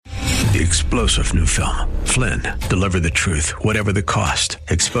The explosive new film, Flynn, deliver the truth, whatever the cost.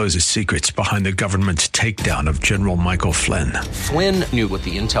 Exposes secrets behind the government's takedown of General Michael Flynn. Flynn knew what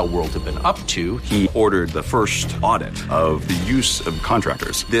the intel world had been up to. He ordered the first audit of the use of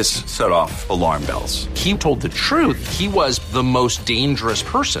contractors. This set off alarm bells. He told the truth. He was the most dangerous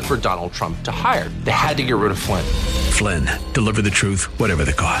person for Donald Trump to hire. They had to get rid of Flynn. Flynn, deliver the truth, whatever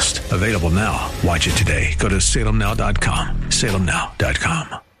the cost. Available now. Watch it today. Go to salemnow.com.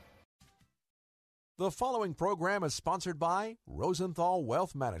 salemnow.com. The following program is sponsored by Rosenthal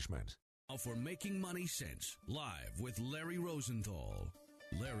Wealth Management. For Making Money Sense, live with Larry Rosenthal.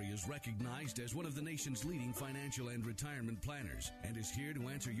 Larry is recognized as one of the nation's leading financial and retirement planners and is here to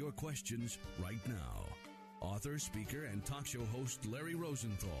answer your questions right now. Author, speaker, and talk show host Larry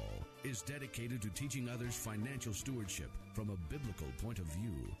Rosenthal is dedicated to teaching others financial stewardship from a biblical point of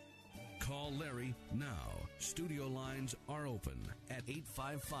view. Call Larry now. Studio lines are open at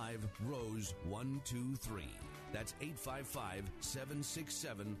 855-ROSE-123. That's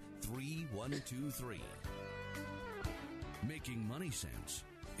 855-767-3123. Making Money Sense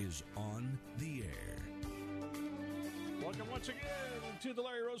is on the air. Welcome once again to the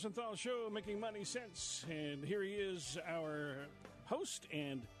Larry Rosenthal Show, Making Money Sense. And here he is, our host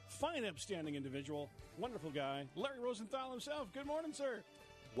and fine, upstanding individual, wonderful guy, Larry Rosenthal himself. Good morning, sir.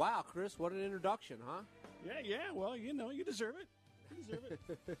 Wow, Chris, what an introduction, huh? Yeah, well, you know, you deserve it. You deserve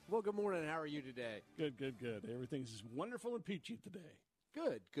it. Well, good morning. How are you today? Good. Everything's wonderful and peachy today.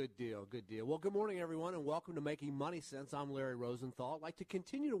 Good deal. Well, good morning, everyone, and welcome to Making Money Sense. I'm Larry Rosenthal. I'd like to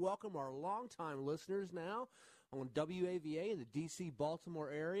continue to welcome our longtime listeners now on WAVA in the D.C.,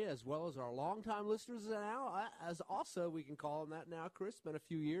 Baltimore area, as well as our longtime listeners now, as also we can call them that now, Chris, been a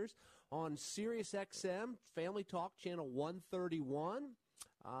few years, on Sirius XM, Family Talk Channel 131,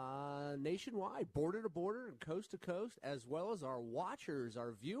 nationwide, border to border and coast to coast, as well as our watchers,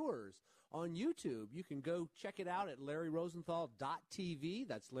 our viewers on YouTube. You can go check it out at LarryRosenthal.tv.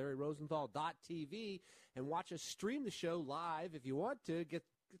 That's LarryRosenthal.tv, and watch us stream the show live if you want to get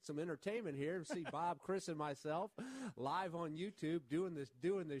some entertainment here and see Bob, Chris, and myself live on YouTube doing this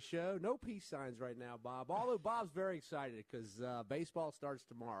show. No peace signs right now, Bob. Although Bob's very excited because baseball starts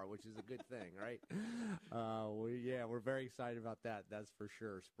tomorrow, which is a good thing, right? We're very excited about that. That's for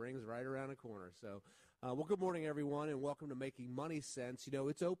sure. Spring's right around the corner. So, well, good morning, everyone, and welcome to Making Money Sense. You know,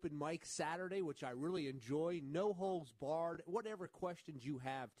 it's Open Mic Saturday, which I really enjoy. No holds barred. Whatever questions you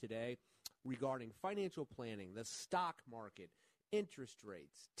have today regarding financial planning, the stock market, interest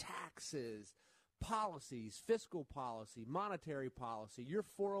rates, taxes, policies, fiscal policy, monetary policy, your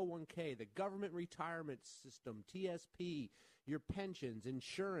 401k, the government retirement system, TSP, your pensions,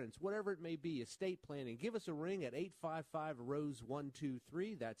 insurance, whatever it may be, estate planning, give us a ring at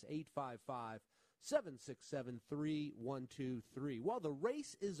 855-ROSE-123. That's 855-767-3123. Well, the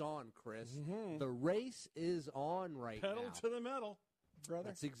race is on, Chris. Mm-hmm. The race is on right now. Pedal to the metal, brother.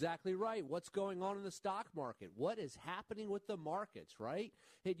 That's exactly right. What's going on in the stock market? What is happening with the markets, right?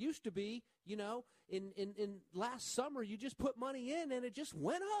 It used to be, you know, in last summer, you just put money in and it just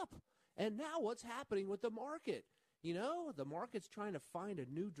went up. And now what's happening with the market? You know, the market's trying to find a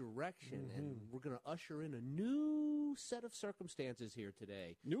new direction, and we're going to usher in a new set of circumstances here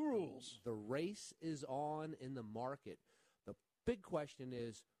today. New rules. The race is on in the market. The big question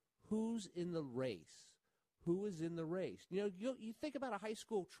is, who's in the race? Who is in the race? You know, you think about a high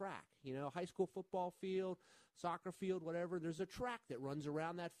school track, you know, high school football field, soccer field, whatever. There's a track that runs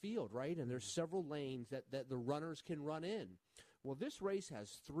around that field, right? And there's several lanes that the runners can run in. Well, this race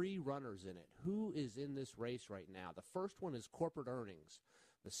has 3 runners in it. Who is in this race right now? The first one is corporate earnings.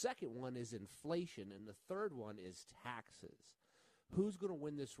 The second one is inflation. And the third one is taxes. Who's going to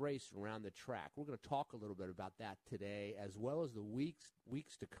win this race around the track? We're going to talk a little bit about that today, as well as the weeks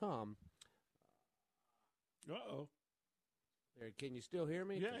to come. Uh-oh. Can you still hear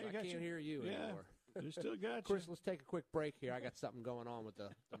me? Yeah, I can't hear you anymore. You still got you. Chris, let's take a quick break here. I got something going on with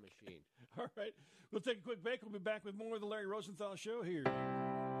the machine. All right. We'll take a quick break. We'll be back with more of the Larry Rosenthal Show here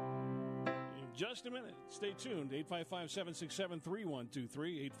in just a minute. Stay tuned.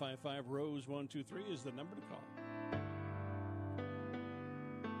 855-767-3123. 855-ROSE-123 is the number to call.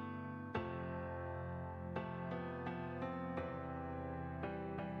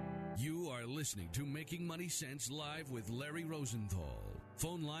 You are listening to Making Money Sense live with Larry Rosenthal.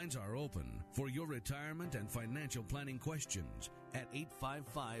 Phone lines are open for your retirement and financial planning questions at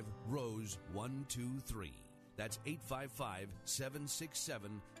 855-ROSE-123. That's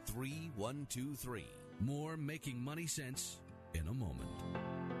 855-767-3123. More Making Money Sense in a moment.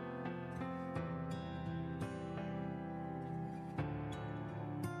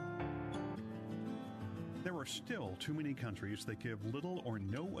 There are still too many countries that give little or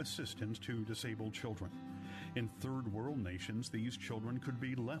no assistance to disabled children. In third world nations, these children could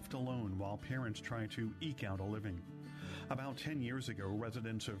be left alone while parents try to eke out a living. About 10 years ago,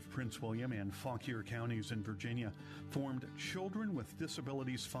 residents of Prince William and Fauquier counties in Virginia formed Children with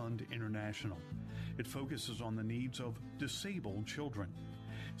Disabilities Fund International. It focuses on the needs of disabled children.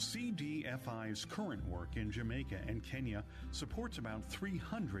 CDFI's current work in Jamaica and Kenya supports about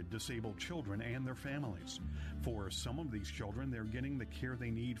 300 disabled children and their families. For some of these children, they're getting the care they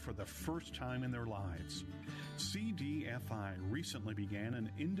need for the first time in their lives. CDFI recently began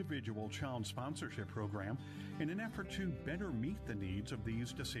an individual child sponsorship program in an effort to better meet the needs of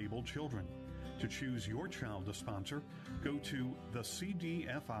these disabled children. To choose your child to sponsor, go to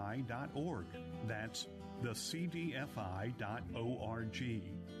thecdfi.org. That's thecdfi.org.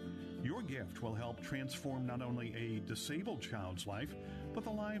 Your gift will help transform not only a disabled child's life, but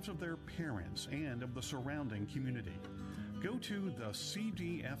the lives of their parents and of the surrounding community. Go to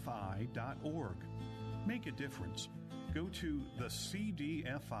thecdfi.org. Make a difference. Go to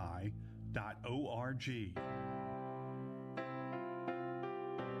thecdfi.org.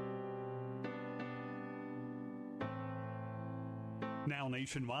 Now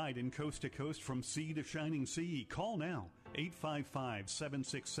nationwide and coast to coast from sea to shining sea. Call now,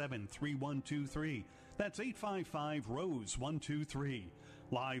 855-767-3123. That's 855-ROSE-123.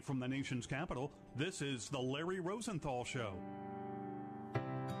 Live from the nation's capital, this is The Larry Rosenthal Show.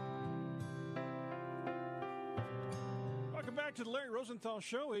 Welcome back to The Larry Rosenthal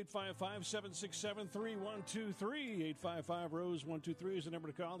Show. 855-767-3123. 855-ROSE-123 is the number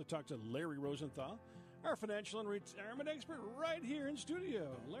to call to talk to Larry Rosenthal, our financial and retirement expert, right here in studio.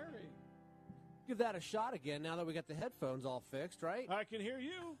 Larry. Give that a shot again now that we got the headphones all fixed, right? I can hear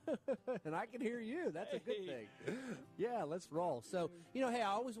you. And I can hear you. That's a good thing. Yeah, let's roll. So, hey, I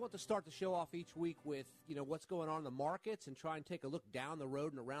always want to start the show off each week with, what's going on in the markets and try and take a look down the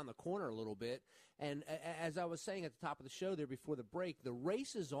road and around the corner a little bit. And as I was saying at the top of the show there before the break, the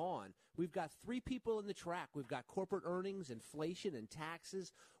race is on. We've got three people in the track. We've got corporate earnings, inflation, and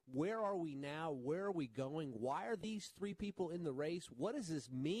taxes. Where are we now? Where are we going? Why are these three people in the race? What does this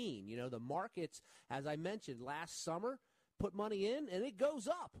mean? The markets, as I mentioned last summer, put money in and it goes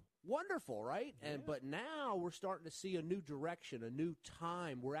up. Wonderful, right? Yeah. But now we're starting to see a new direction, a new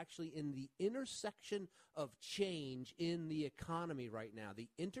time. We're actually in the intersection of change in the economy right now. The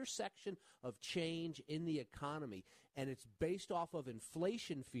intersection of change in the economy. And it's based off of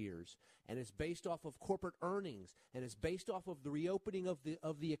inflation fears, and it's based off of corporate earnings, and it's based off of the reopening of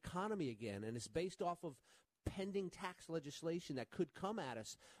the economy again, and it's based off of pending tax legislation that could come at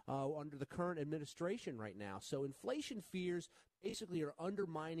us under the current administration right now. So inflation fears basically are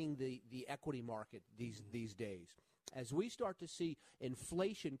undermining the equity market these days. As we start to see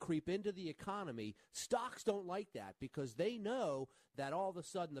inflation creep into the economy, stocks don't like that because they know that all of a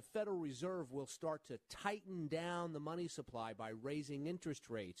sudden the Federal Reserve will start to tighten down the money supply by raising interest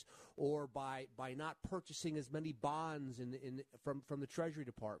rates or by not purchasing as many bonds from the Treasury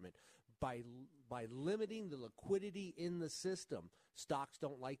Department. By limiting the liquidity in the system, stocks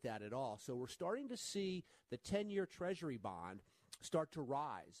don't like that at all. So we're starting to see the 10-year Treasury bond start to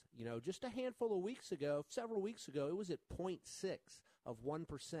rise. Just a handful of weeks ago, several weeks ago, it was at 0.6 of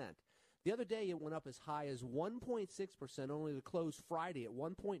 1%. The other day, it went up as high as 1.6%, only to close Friday at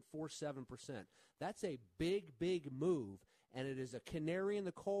 1.47%. That's a big, big move, and it is a canary in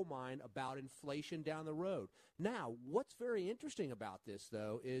the coal mine about inflation down the road. Now, what's very interesting about this,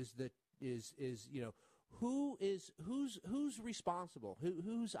 though, is who's responsible?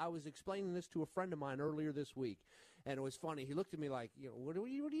 I was explaining this to a friend of mine earlier this week, and it was funny. He looked at me like, what are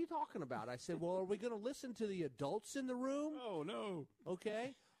you talking about? I said, well, are we going to listen to the adults in the room? Oh, no.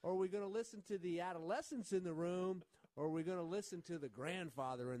 Okay. Or are we going to listen to the adolescents in the room? Or are we going to listen to the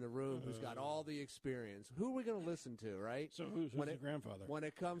grandfather in the room who's got all the experience? Who are we going to listen to, right? So who's the grandfather? When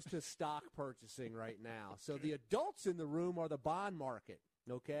it comes to stock purchasing right now. So the adults in the room are the bond market,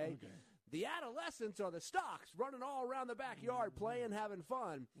 okay? The adolescents are the stocks running all around the backyard playing, having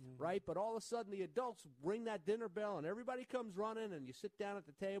fun, right? But all of a sudden the adults ring that dinner bell and everybody comes running and you sit down at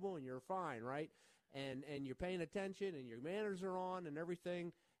the table and you're fine, right? And you're paying attention and your manners are on and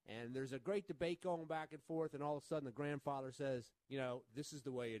everything. And there's a great debate going back and forth, and all of a sudden the grandfather says, this is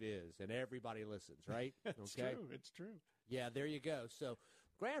the way it is, and everybody listens, right? It's true. It's true. Yeah, there you go. So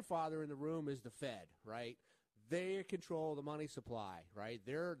grandfather in the room is the Fed, right? They control the money supply, right?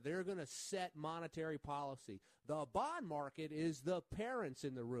 They're going to set monetary policy. The bond market is the parents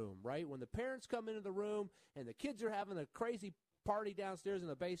in the room, right? When the parents come into the room and the kids are having a crazy party downstairs in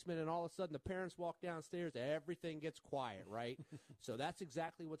the basement, and all of a sudden the parents walk downstairs, everything gets quiet, right? So that's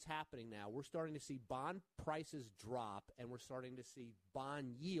exactly what's happening now. We're starting to see bond prices drop, and we're starting to see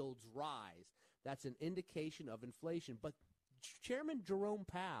bond yields rise. That's an indication of inflation. But Chairman Jerome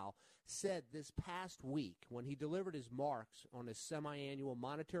Powell said this past week when he delivered his marks on his semi-annual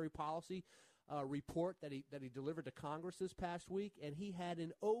monetary policy report that he delivered to Congress this past week, and he had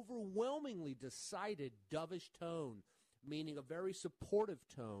an overwhelmingly decided dovish tone, meaning a very supportive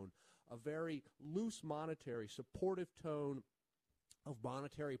tone, a very loose monetary, supportive tone of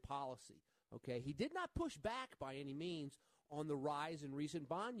monetary policy. Okay, he did not push back by any means on the rise in recent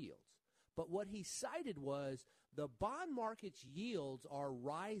bond yields. But what he cited was the bond market's yields are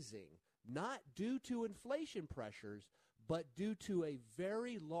rising, not due to inflation pressures, but due to a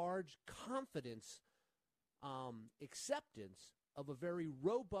very large confidence acceptance of a very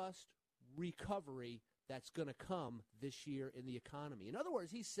robust recovery that's going to come this year in the economy. In other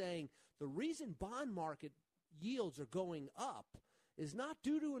words, he's saying the reason bond market yields are going up is not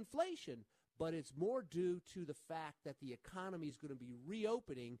due to inflation, but it's more due to the fact that the economy is going to be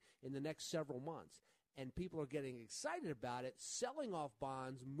reopening in the next several months. And people are getting excited about it, selling off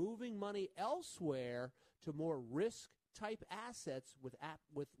bonds, moving money elsewhere to more risk-type assets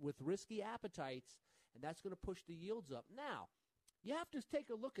with risky appetites, and that's going to push the yields up. Now, you have to take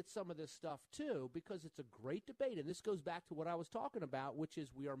a look at some of this stuff, too, because it's a great debate. And this goes back to what I was talking about, which is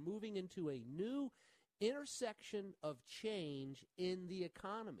we are moving into a new intersection of change in the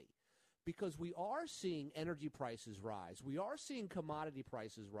economy. Because we are seeing energy prices rise. We are seeing commodity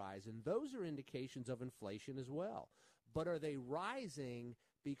prices rise, and those are indications of inflation as well. But are they rising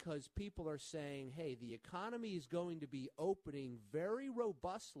because people are saying, hey, the economy is going to be opening very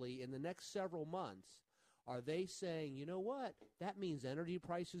robustly in the next several months? Are they saying, you know what, that means energy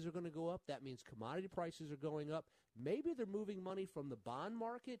prices are going to go up, that means commodity prices are going up? Maybe they're moving money from the bond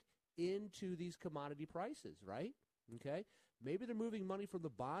market into these commodity prices, right? Okay? Maybe they're moving money from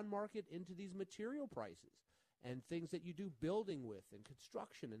the bond market into these material prices and things that you do building with and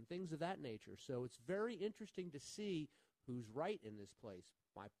construction and things of that nature. So it's very interesting to see who's right in this place.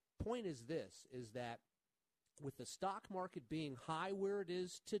 My point is this, is that with the stock market being high where it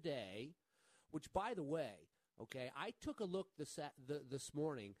is today, which, by the way, okay, I took a look this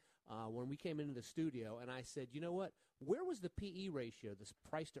morning when we came into the studio, and I said, you know what? Where was the PE ratio, this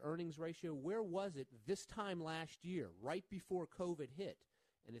price-to-earnings ratio? Where was it this time last year, right before COVID hit?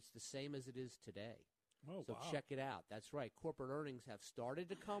 And it's the same as it is today. Oh, so wow. Check it out. That's right. Corporate earnings have started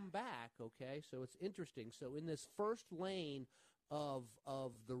to come back, okay? So it's interesting. So in this first lane of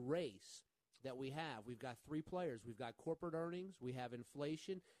the race that we have, we've got three players. We've got corporate earnings, we have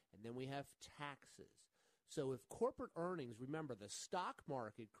inflation, and then we have taxes. So if corporate earnings, remember, the stock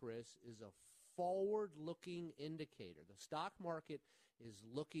market, Chris, is a forward-looking indicator. The stock market is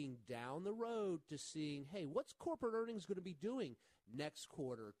looking down the road to seeing, hey, what's corporate earnings going to be doing next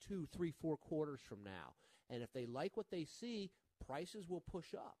quarter, 2, 3, 4 quarters from now? And if they like what they see, prices will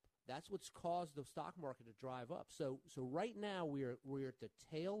push up. That's what's caused the stock market to drive up. So right now we're at the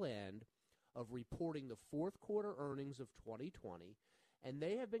tail end of reporting the fourth quarter earnings of 2020, and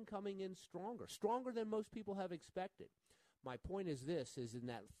they have been coming in stronger than most people have expected. My point is this, is in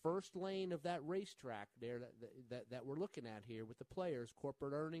that first lane of that racetrack there that we're looking at here with the players,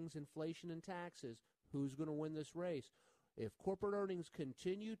 corporate earnings, inflation, and taxes, who's going to win this race? If corporate earnings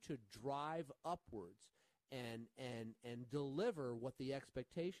continue to drive upwards and deliver what the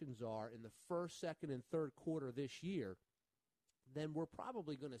expectations are in the first, second, and third quarter this year, then we're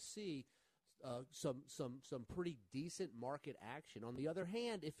probably going to see some pretty decent market action. On the other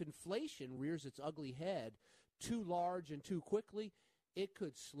hand, if inflation rears its ugly head too large and too quickly, it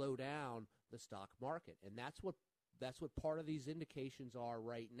could slow down the stock market. And that's what part of these indications are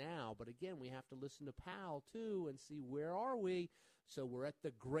right now. But again, we have to listen to Powell too and see where are we. So we're at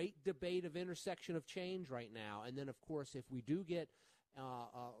the great debate of intersection of change right now. And then, of course, if we do get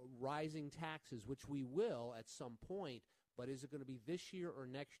rising taxes, which we will at some point, but is it going to be this year or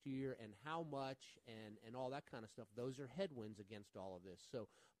next year, and how much, and all that kind of stuff? Those are headwinds against all of this. So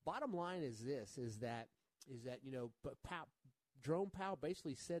bottom line is this, is that you know, Jerome Powell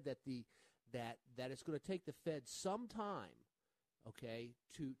basically said that that it's going to take the Fed some time, okay,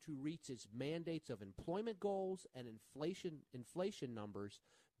 to reach its mandates of employment goals and inflation numbers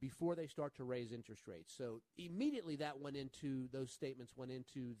before they start to raise interest rates. So immediately those statements went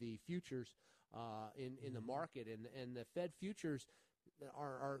into the futures in the market, and the Fed futures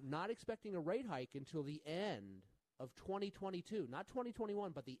are not expecting a rate hike until the end of 2022, not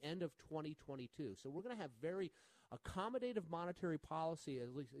 2021, but the end of 2022. So we're going to have very accommodative monetary policy, at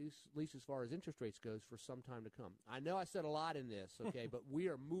least as far as interest rates goes, for some time to come. I know I said a lot in this, okay, but we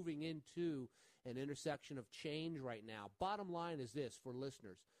are moving into an intersection of change right now. Bottom line is this for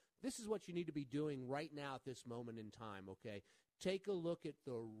listeners. This is what you need to be doing right now at this moment in time, okay? Take a look at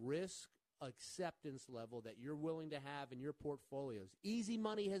the risk acceptance level that you're willing to have in your portfolios. Easy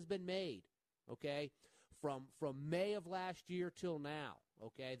money has been made, okay, from May of last year till now,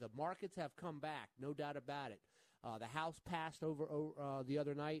 okay? The markets have come back, no doubt about it. The House passed over the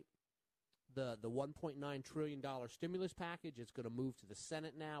other night the $1.9 trillion stimulus package. It's going to move to the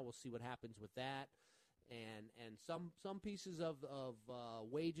Senate now. We'll see what happens with that. And some pieces of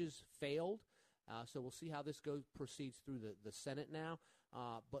wages failed. So we'll see how this proceeds through the Senate now.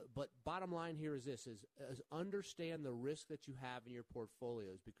 But bottom line here is this, is understand the risk that you have in your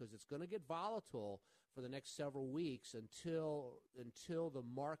portfolios, because it's going to get volatile for the next several weeks until the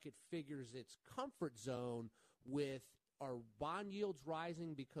market figures its comfort zone with, are bond yields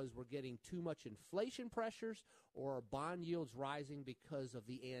rising because we're getting too much inflation pressures, or are bond yields rising because of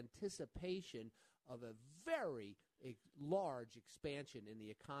the anticipation of a very large expansion in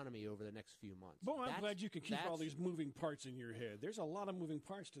the economy over the next few months. Boy, I'm glad you can keep all these moving parts in your head. There's a lot of moving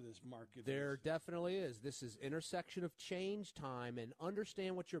parts to this market. There definitely is. This is intersection of change time, and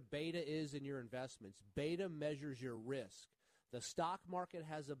understand what your beta is in your investments. Beta measures your risk. The stock market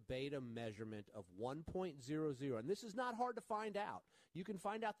has a beta measurement of 1.00, and this is not hard to find out. You can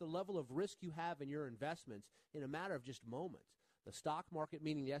find out the level of risk you have in your investments in a matter of just moments. The stock market,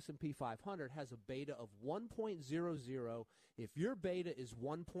 meaning the S&P 500, has a beta of 1.00. If your beta is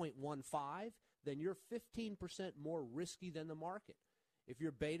 1.15, then you're 15% more risky than the market. If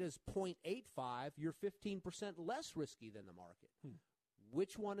your beta is 0.85, you're 15% less risky than the market.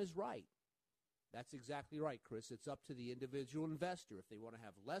 Which one is right? That's exactly right, Chris. It's up to the individual investor if they want to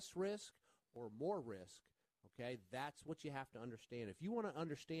have less risk or more risk. Okay, that's what you have to understand. If you want to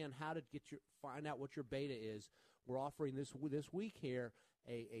understand how to find out what your beta is, we're offering this week here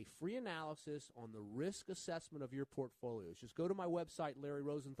a free analysis on the risk assessment of your portfolios. Just go to my website,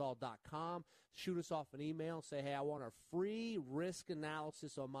 LarryRosenthal.com, shoot us off an email, say, hey, I want a free risk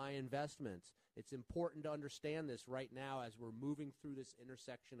analysis on my investments. It's important to understand this right now as we're moving through this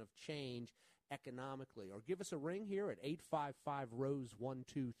intersection of change economically. Or give us a ring here at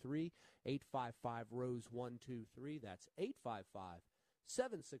 855-ROSE-123, 855-ROSE-123. That's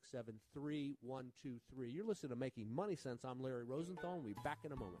 855-767-3123. You're listening to Making Money Sense. I'm Larry Rosenthal, and we'll be back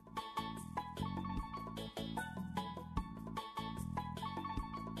in a moment.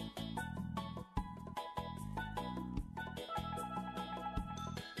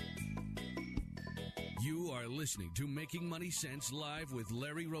 You are listening to Making Money Sense live with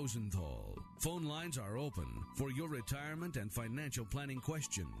Larry Rosenthal. Phone lines are open for your retirement and financial planning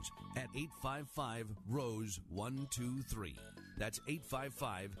questions at 855-ROSE-123. That's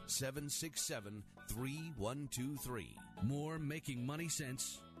 855-767-3123. More Making Money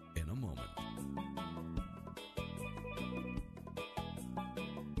Sense in a moment.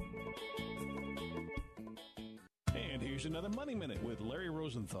 And here's another Money Minute with Larry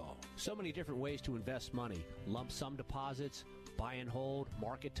Rosenthal. So many different ways to invest money. Lump sum deposits, buy and hold,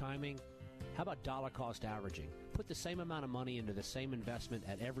 market timing. How about dollar cost averaging? Put the same amount of money into the same investment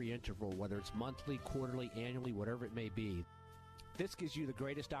at every interval, whether it's monthly, quarterly, annually, whatever it may be. This gives you the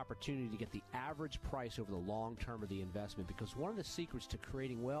greatest opportunity to get the average price over the long term of the investment, because one of the secrets to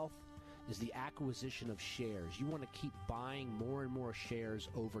creating wealth is the acquisition of shares. You want to keep buying more and more shares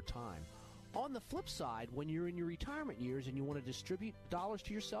over time. On the flip side, when you're in your retirement years and you want to distribute dollars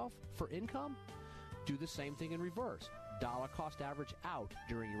to yourself for income, do the same thing in reverse. Dollar cost average out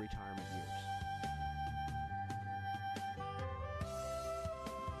during your retirement years.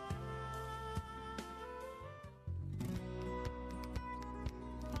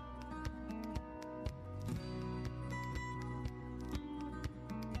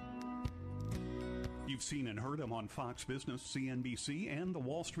 You've seen and heard him on Fox Business, CNBC, and the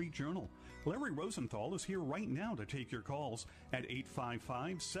Wall Street Journal. Larry Rosenthal is here right now to take your calls at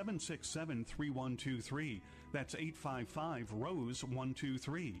 855-767-3123. That's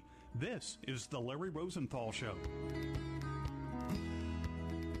 855-ROSE-123. This is the Larry Rosenthal Show.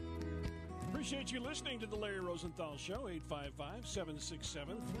 Appreciate you listening to the Larry Rosenthal Show.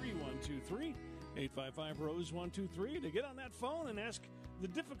 855-767-3123. 855-ROSE-123 to get on that phone and ask the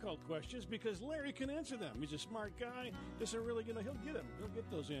difficult questions, because Larry can answer them. He's a smart guy. He'll get them. He'll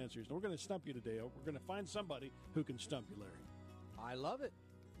get those answers. And we're going to stump you today. We're going to find somebody who can stump you, Larry. I love it.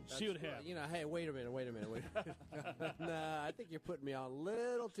 See what happens. Hey, wait a minute. Nah, I think you're putting me on a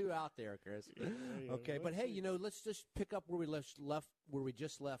little too out there, Chris. Okay, but hey, let's just pick up where we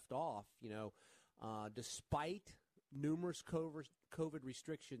just left off. Despite numerous COVID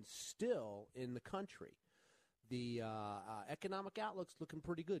restrictions still in the country. The economic outlook's looking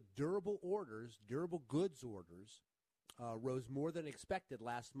pretty good. Durable goods orders, rose more than expected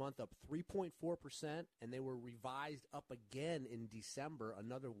last month, up 3.4%, and they were revised up again in December,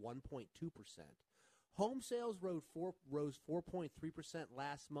 another 1.2%. Home sales rose 4.3%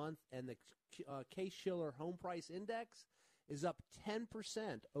 last month, and the Case-Shiller Home Price Index is up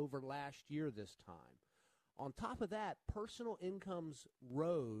 10% over last year this time. On top of that, personal incomes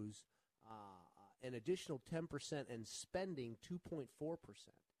rose an additional 10% and spending 2.4%.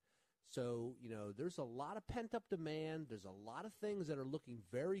 So, there's a lot of pent-up demand. There's a lot of things that are looking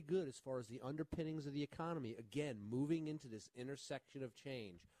very good as far as the underpinnings of the economy. Again, moving into this intersection of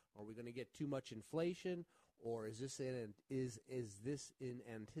change. Are we going to get too much inflation, or is this in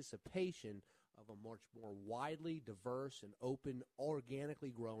anticipation of a much more widely diverse and open, organically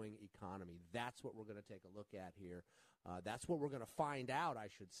growing economy? That's what we're going to take a look at here. That's what we're going to find out, I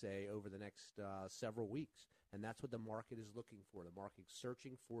should say, over the next several weeks. And that's what the market is looking for. The market's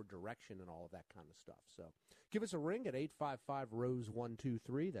searching for direction and all of that kind of stuff. So give us a ring at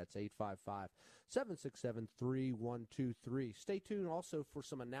 855-ROSE-123. That's 855-767-3123. Stay tuned also for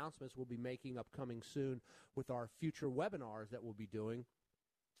some announcements we'll be making upcoming soon with our future webinars that we'll be doing.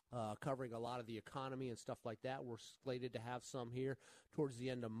 Covering a lot of the economy and stuff like that. We're slated to have some here towards the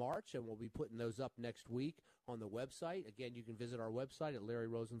end of March, and we'll be putting those up next week on the website. Again, you can visit our website at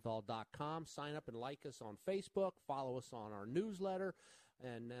LarryRosenthal.com. Sign up and like us on Facebook. Follow us on our newsletter.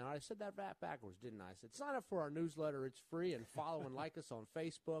 And I said that backwards, didn't I? I said sign up for our newsletter. It's free. And follow and like us on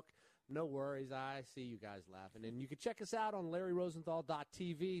Facebook. No worries. I see you guys laughing. And you can check us out on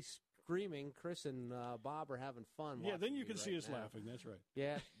LarryRosenthal.tv. Screaming. Chris and Bob are having fun. Yeah, then you can right see us now. laughing. That's right.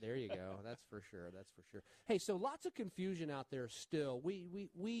 Yeah, there you go. That's for sure. Hey, so lots of confusion out there still. We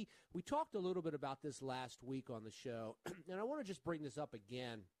talked a little bit about this last week on the show, and I want to just bring this up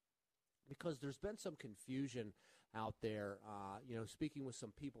again because there's been some confusion out there. Speaking with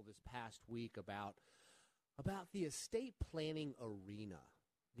some people this past week about the estate planning arena.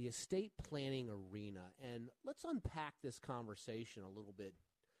 The estate planning arena, and let's unpack this conversation a little bit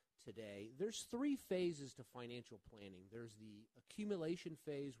today. There's three phases to financial planning. There's the accumulation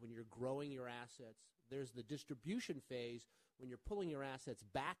phase when you're growing your assets. There's the distribution phase when you're pulling your assets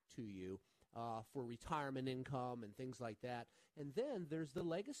back to you for retirement income and things like that. And then there's the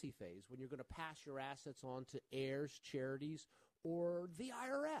legacy phase when you're going to pass your assets on to heirs, charities, or the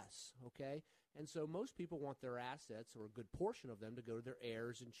IRS, okay? And so most people want their assets, or a good portion of them, to go to their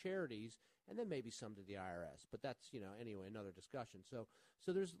heirs and charities, and then maybe some to the IRS. But that's, anyway, another discussion. So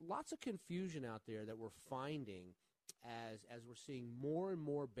there's lots of confusion out there that we're finding as we're seeing more and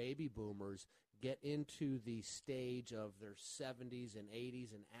more baby boomers get into the stage of their 70s and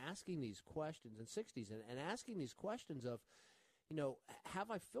 80s and asking these questions, and 60s, and asking these questions of,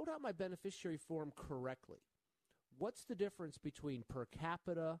 have I filled out my beneficiary form correctly? What's the difference between per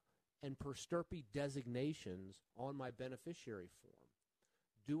capita and per stirpe designations on my beneficiary form?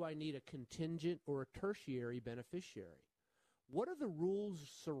 Do I need a contingent or a tertiary beneficiary? What are the rules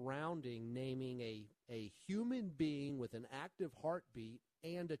surrounding naming a human being with an active heartbeat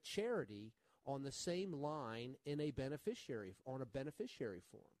and a charity on the same line on a beneficiary form?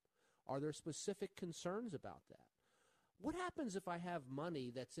 Are there specific concerns about that? What happens if I have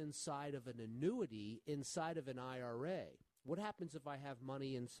money that's inside of an annuity inside of an IRA? What happens if I have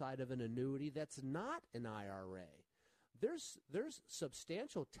money inside of an annuity that's not an IRA? There's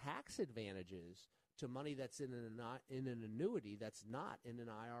substantial tax advantages to money that's in an annuity that's not in an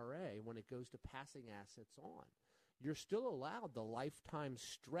IRA when it goes to passing assets on. You're still allowed the lifetime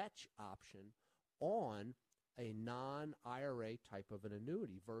stretch option on a non-IRA type of an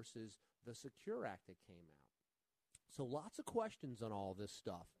annuity versus the Secure Act that came out. So lots of questions on all this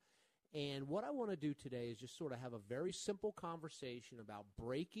stuff. And what I want to do today is just sort of have a very simple conversation about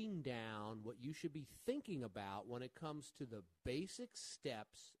breaking down what you should be thinking about when it comes to the basic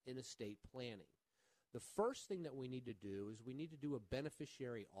steps in estate planning. The first thing that we need to do is we need to do a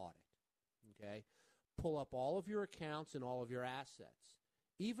beneficiary audit, okay? Pull up all of your accounts and all of your assets,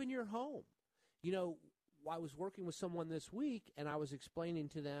 even your home. I was working with someone this week, and I was explaining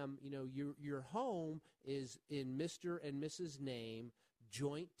to them, your home is in Mr. and Mrs. name,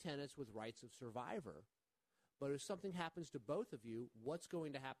 joint tenants with rights of survivor. But if something happens to both of you, what's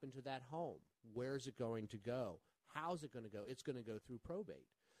going to happen to that home? Where's it going to go? How's it going to go? It's going to go through probate.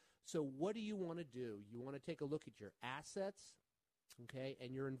 So what do you want to do? You want to take a look at your assets, okay,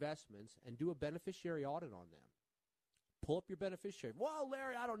 and your investments, and do a beneficiary audit on them. Pull up your beneficiary. Well,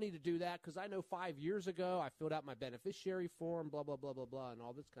 Larry, I don't need to do that because I know 5 years ago I filled out my beneficiary form, blah, blah, blah, blah, blah, and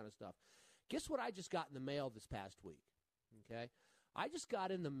all this kind of stuff. Guess what I just got in the mail this past week? Okay, I just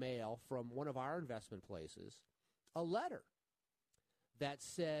got in the mail from one of our investment places a letter that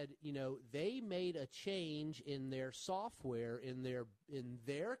said, they made a change in their software in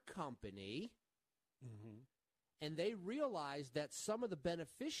their company, and they realized that some of the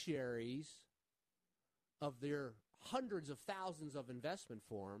beneficiaries of their hundreds of thousands of investment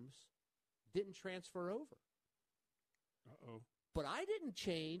forms didn't transfer over. Uh-oh. But I didn't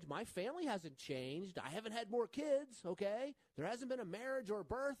change. My family hasn't changed. I haven't had more kids, okay? There hasn't been a marriage or a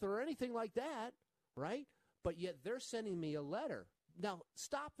birth or anything like that, right? But yet they're sending me a letter. Now,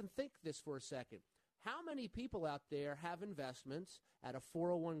 stop and think this for a second. How many people out there have investments at a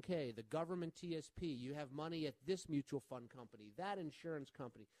 401k, the government TSP? You have money at this mutual fund company, that insurance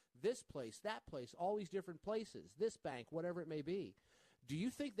company, this place, that place, all these different places, this bank, whatever it may be. Do you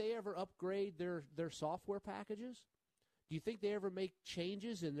think they ever upgrade their software packages? Do you think they ever make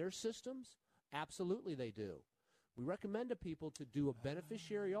changes in their systems? Absolutely they do. We recommend to people to do a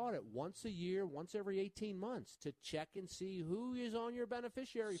beneficiary audit once a year, once every 18 months, to check and see who is on your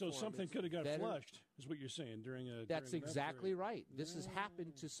beneficiary form. So something could have got flushed, is what you're saying, during a... That's exactly right. This has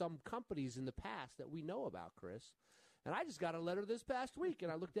happened to some companies in the past that we know about, Chris. And I just got a letter this past week, and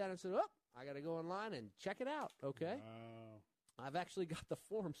I looked at it and said, I got to go online and check it out, okay? Wow. I've actually got the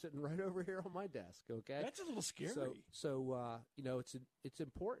form sitting right over here on my desk, okay? That's a little scary. So it's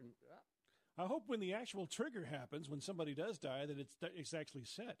important. I hope when the actual trigger happens, when somebody does die, that it's actually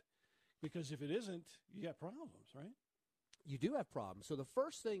set. Because if it isn't, you got problems, right? You do have problems. So the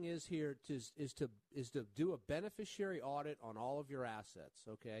first thing is here is to do a beneficiary audit on all of your assets,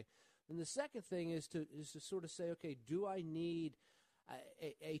 okay? And the second thing is to sort of say, okay, do I need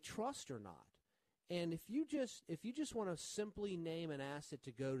a trust or not? And if you just want to simply name an asset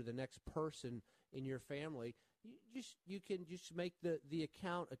to go to the next person in your family, you can just make the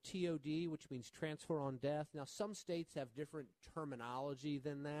account a TOD, which means transfer on death. Now, some states have different terminology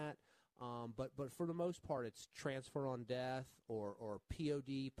than that, but for the most part, it's transfer on death or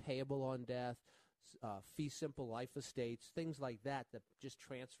POD, payable on death, fee simple life estates, things like that just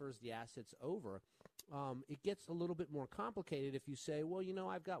transfers the assets over. It gets a little bit more complicated if you say, well,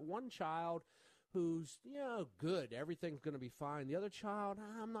 I've got one child who's, good, everything's going to be fine. The other child,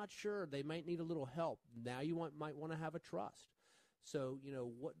 I'm not sure. They might need a little help. Now you might want to have a trust. So,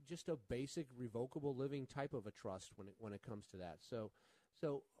 just a basic revocable living type of a trust when it comes to that. So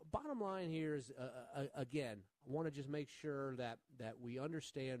bottom line here is, again, I want to just make sure that we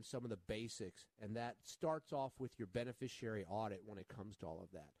understand some of the basics, and that starts off with your beneficiary audit when it comes to all of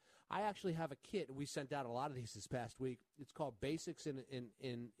that. I actually have a kit. We sent out a lot of these this past week. It's called Basics in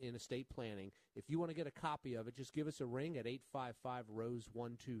Estate Planning. If you want to get a copy of it, just give us a ring at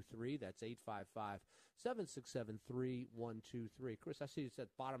 855-ROSE-123. That's 855-767-3123. Chris, I see it's at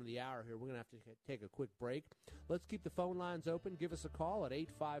the bottom of the hour here. We're going to have to take a quick break. Let's keep the phone lines open. Give us a call at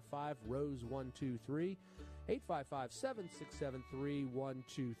 855-ROSE-123.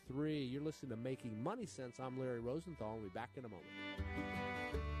 855-767-3123. You're listening to Making Money Sense. I'm Larry Rosenthal. We'll be back in a moment.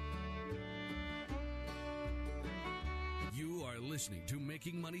 You are listening to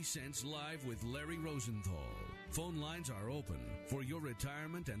Making Money Sense live with Larry Rosenthal. Phone lines are open for your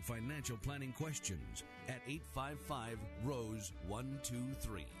retirement and financial planning questions at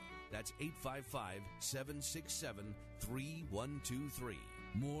 855-ROSE-123. That's 855-767-3123.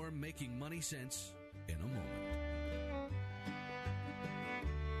 More Making Money Sense in a moment.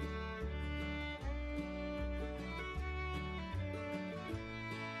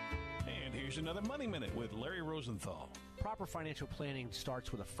 And here's another Money Minute with Larry Rosenthal. Proper financial planning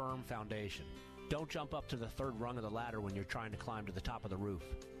starts with a firm foundation. Don't jump up to the third rung of the ladder when you're trying to climb to the top of the roof.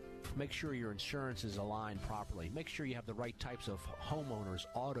 Make sure your insurance is aligned properly. Make sure you have the right types of homeowners,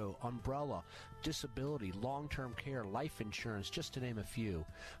 auto, umbrella, disability, long-term care, life insurance, just to name a few.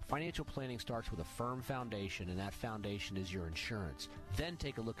 Financial planning starts with a firm foundation, and that foundation is your insurance. Then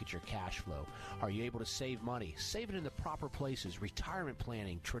take a look at your cash flow. Are you able to save money? Save it in the proper places. Retirement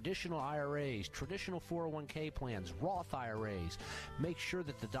planning, traditional IRAs, traditional 401k plans, Roth IRAs. Make sure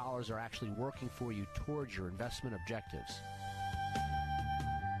that the dollars are actually working for you towards your investment objectives.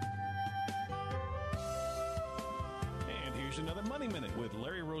 Here's another Money Minute with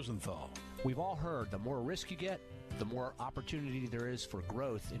Larry Rosenthal. We've all heard the more risk you get, the more opportunity there is for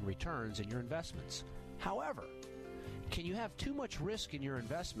growth in returns in your investments. However, can you have too much risk in your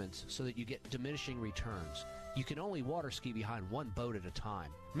investments so that you get diminishing returns? You can only water ski behind one boat at a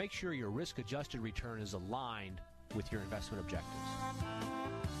time. Make sure your risk-adjusted return is aligned with your investment objectives.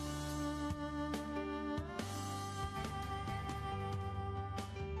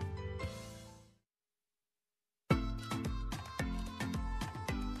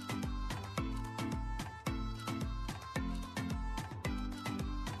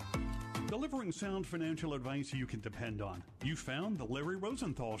 delivering sound financial advice you can depend on. You found The Larry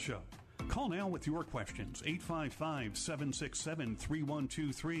Rosenthal Show. Call now with your questions,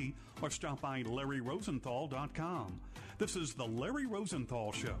 855-767-3123, or stop by LarryRosenthal.com. This is The Larry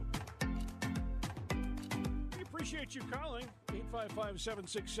Rosenthal Show. We appreciate you calling,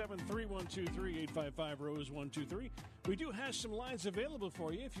 855-767-3123, 855-ROSE-123. We do have some lines available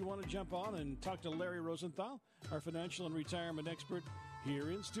for you if you want to jump on and talk to Larry Rosenthal, our financial and retirement expert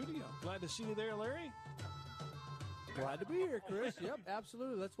here in studio. Glad to see you there, Larry. Glad to be here, Chris. Yep,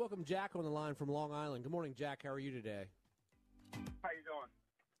 absolutely. Let's welcome Jack on the line from Long Island. Good morning, Jack. How are you today? How you doing?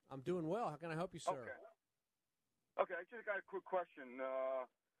 I'm doing well. How can I help you, sir? Okay, I just got a quick question.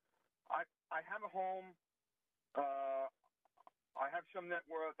 I have a home. I have some net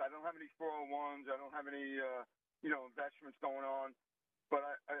worth. I don't have any 401s. I don't have any, investments going on. But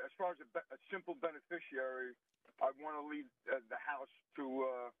as far as a simple beneficiary, I want to leave the house to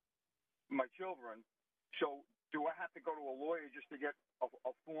my children. So do I have to go to a lawyer just to get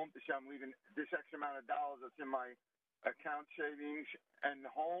a form to say I'm leaving this X amount of dollars that's in my account savings and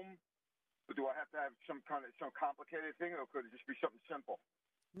the home? Or do I have to have some complicated thing, or could it just be something simple?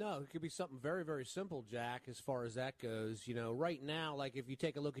 No, it could be something very, very simple, Jack, as far as that goes. You know, right now, like if you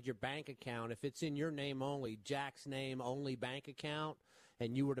take a look at your bank account, if it's in your name only, Jack's name only bank account,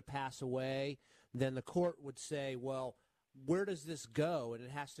 and you were to pass away, then the court would say, well, where does this go? And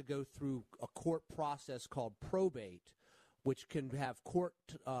it has to go through a court process called probate, which can have court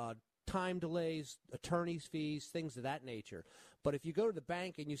time delays, attorney's fees, things of that nature. But if you go to the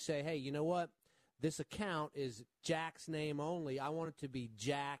bank and you say, hey, you know what? This account is Jack's name only. I want it to be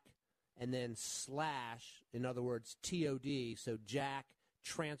Jack and then slash, in other words, TOD. So Jack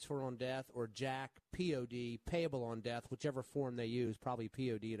transfer on death or Jack POD payable on death, whichever form they use, probably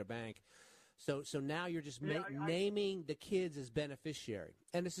POD at a bank. So now you're just naming the kids as beneficiary.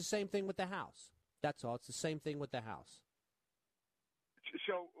 And it's the same thing with the house. That's all. It's the same thing with the house.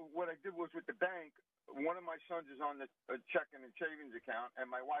 So what I did was with the bank, one of my sons is on the checking and savings account, and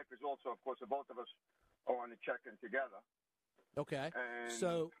my wife is also, of course, both of us are on the checking together. Okay. And,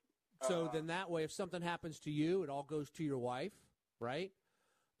 so then that way, if something happens to you, it all goes to your wife, right?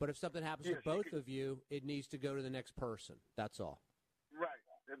 But if something happens to both of you, it needs to go to the next person. That's all. Right.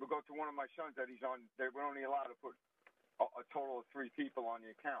 It would go to one of my sons that he's on. They were only allowed to put a total of 3 people on the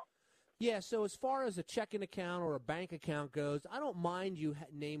account. Yeah, so as far as a checking account or a bank account goes, I don't mind you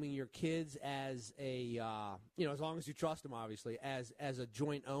naming your kids as a, as long as you trust them, obviously, as a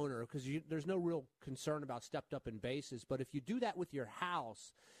joint owner, because there's no real concern about stepped up in basis. But if you do that with your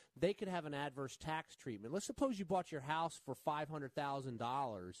house, they could have an adverse tax treatment. Let's suppose you bought your house for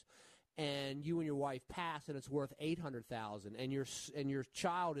 $500,000, and you and your wife pass, and it's worth $800,000, and your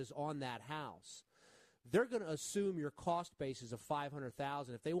child is on that house. They're going to assume your cost basis of $500,000.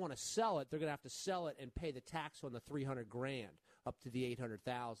 If they want to sell it, they're going to have to sell it and pay the tax on the $300,000 up to the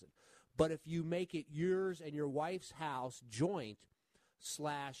 $800,000. But if you make it yours and your wife's house joint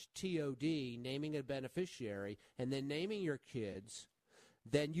 /TOD, naming a beneficiary, and then naming your kids,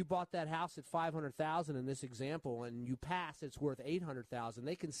 then you bought that house at $500,000 in this example, and you pass, it's worth $800,000.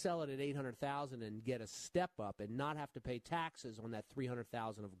 They can sell it at $800,000 and get a step up and not have to pay taxes on that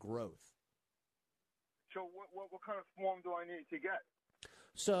 $300,000 of growth. So what kind of form do I need to get?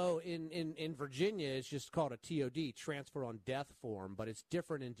 So in Virginia, it's just called a TOD, transfer on death form, but it's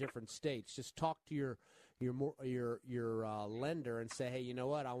different in different states. Just talk to your lender and say, hey, you know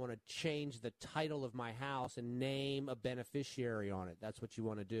what? I want to change the title of my house and name a beneficiary on it. That's what you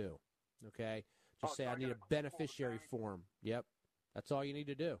want to do. Okay? Just say I need a beneficiary form. Yep. That's all you need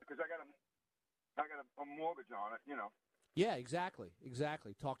to do. Because I got a mortgage on it, you know. Yeah, exactly.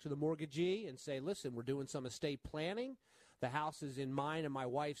 Talk to the mortgagee and say, listen, we're doing some estate planning. The house is in mine and my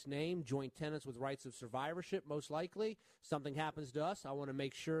wife's name, joint tenants with rights of survivorship, most likely. Something happens to us, I want to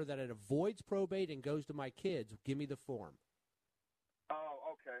make sure that it avoids probate and goes to my kids. Give me the form. Oh,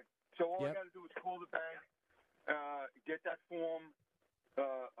 okay. So all I got to do is call the bank, get that form,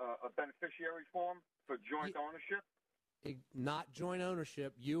 a beneficiary form for joint ownership? Not joint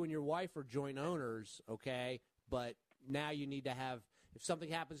ownership. You and your wife are joint owners, okay? But now you need to have, if something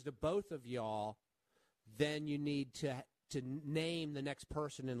happens to both of y'all, then you need to name the next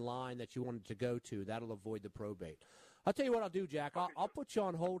person in line that you wanted to go to. That'll avoid the probate. I'll tell you what I'll do, Jack. I'll put you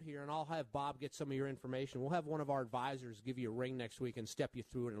on hold here, and I'll have Bob get some of your information. We'll have one of our advisors give you a ring next week and step you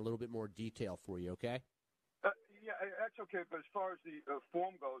through it in a little bit more detail for you, okay? Yeah, that's okay. But as far as the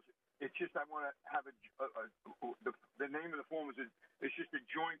form goes, it's just I want to have the name of the form is it's just a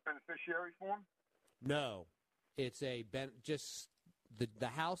joint beneficiary form? No. It's the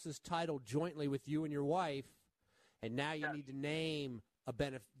house is titled jointly with you and your wife, and now you need to name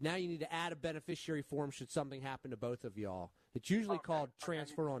Now you need to add a beneficiary form should something happen to both of y'all. It's usually called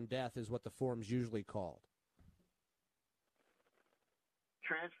transfer on death is what the form's usually called.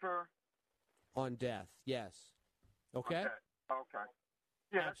 Transfer? On death, yes. Okay? Okay.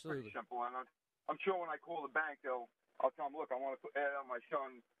 Yeah, absolutely. That's pretty simple. And I'm sure when I call the bank, I'll tell them, look, I want to add on my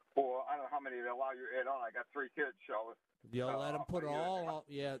son, or I don't know how many they allow you to add on. I got 3 kids, so... You'll let them put it all on.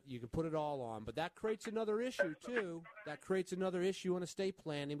 Yeah, you can put it all on. But that creates another issue, too. That creates another issue in estate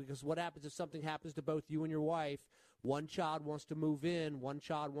planning because what happens if something happens to both you and your wife? One child wants to move in, one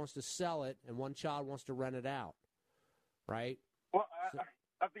child wants to sell it, and one child wants to rent it out, right? Well,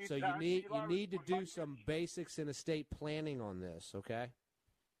 I think so you need to do some basics in estate planning on this, okay?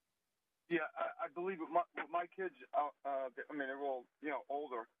 Yeah, I believe with my kids, I mean, they're all,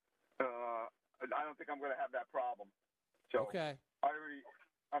 older. I don't think I'm going to have that problem. So okay.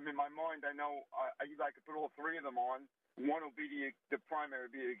 In my mind, I know I could put all 3 of them on. One will be the primary,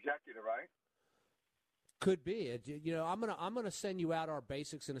 be the executor, right? Could be. I'm gonna send you out our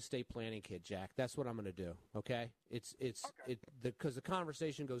basics in estate planning kit, Jack. That's what I'm gonna do. Okay. Because the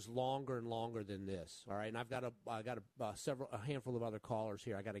conversation goes longer and longer than this. All right. And I've got a handful of other callers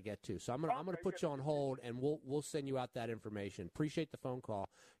here I got to get to. So I'm gonna put you on hold and we'll send you out that information. Appreciate the phone call.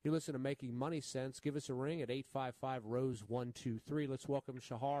 You listen to Making Money Sense. Give us a ring at 855-ROSE-123. Let's welcome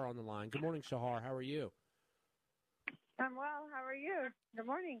Shahar on the line. Good morning, Shahar. How are you? I'm well. How are you? Good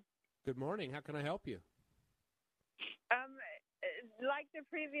morning. Good morning. How can I help you? Like the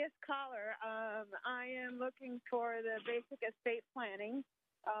previous caller, I am looking for the basic estate planning.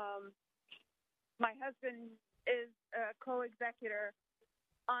 My husband is a co-executor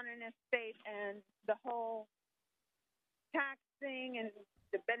on an estate, and the whole tax thing and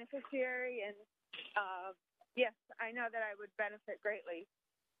the beneficiary, and yes, I know that I would benefit greatly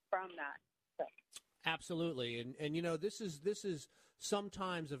from that. So. Absolutely, and this is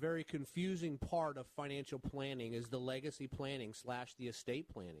sometimes a very confusing part of financial planning is the legacy planning / the estate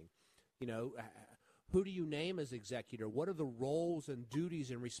planning. Who do you name as executor? What are the roles and duties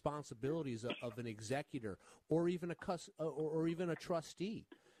and responsibilities of an executor, or even a trustee?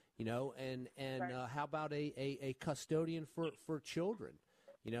 How about a custodian for children?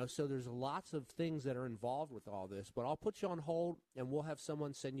 So there's lots of things that are involved with all this. But I'll put you on hold, and we'll have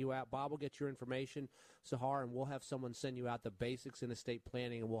someone send you out. Bob will get your information, Sahar, and we'll have someone send you out the basics in estate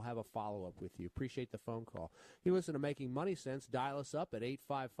planning, and we'll have a follow-up with you. Appreciate the phone call. You listen to Making Money Sense. Dial us up at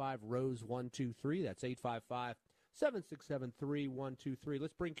 855-ROSE-123. That's 855-767-3123.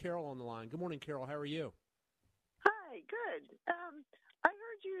 Let's bring Carol on the line. Good morning, Carol. How are you? Hi, good. I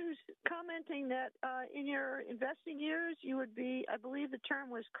heard you commenting that in your investing years, you would be, I believe the term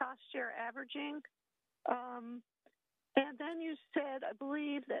was cost share averaging. And then you said, I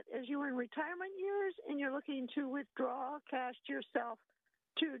believe, that as you were in retirement years and you're looking to withdraw cash to yourself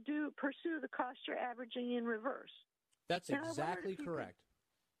to pursue the cost share averaging in reverse. That's exactly correct.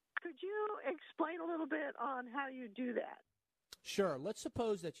 Could you explain a little bit on how you do that? Sure. Let's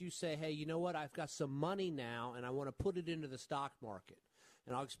suppose that you say, hey, you know what? I've got some money now, and I want to put it into the stock market.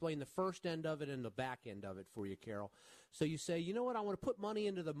 And I'll explain the first end of it and the back end of it for you, Carol. So you say, you know what? I want to put money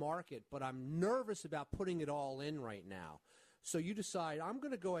into the market, but I'm nervous about putting it all in right now. So you decide, I'm going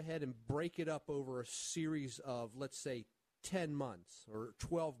to go ahead and break it up over a series of, let's say, 10 months or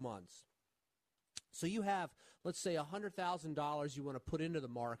 12 months. So you have, let's say, $100,000 you want to put into the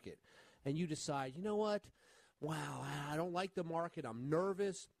market. And you decide, you know what? Wow, I don't like the market. I'm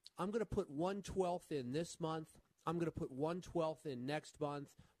nervous. I'm going to put 1/12 in this month. I'm going to put 1/12 in next month,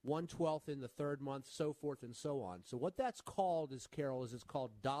 1/12 in the third month, so forth and so on. So what that's called is, Carol, it's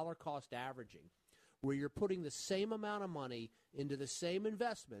called dollar cost averaging, where you're putting the same amount of money into the same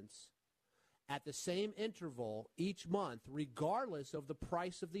investments at the same interval each month, regardless of the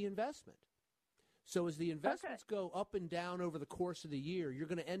price of the investment. So as the investments go up and down over the course of the year, you're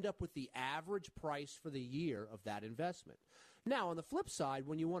going to end up with the average price for the year of that investment. Now, on the flip side,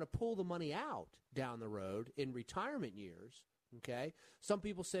 when you want to pull the money out down the road in retirement years, okay, some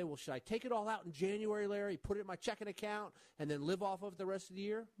people say, well, should I take it all out in January, Larry, put it in my checking account, and then live off of the rest of the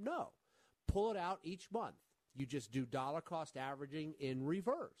year? No. Pull it out each month. You just do dollar cost averaging in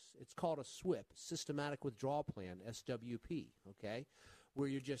reverse. It's called a SWIP, Systematic Withdrawal Plan, SWP, okay, where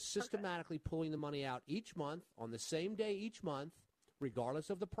you're just systematically pulling the money out each month on the same day each month, regardless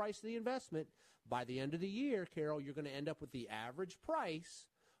of the price of the investment. By the end of the year, Carol, you're going to end up with the average price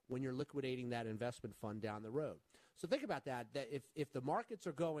when you're liquidating that investment fund down the road. So think about that if the markets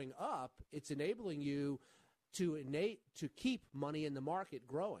are going up, it's enabling you to keep money in the market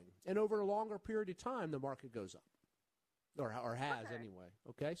growing. And over a longer period of time, the market goes up, or has anyway.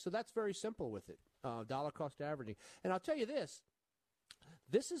 Okay, so that's very simple with it, dollar cost averaging. And I'll tell you this.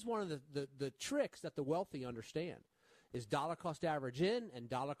 This is one of the tricks that the wealthy understand, is dollar cost average in and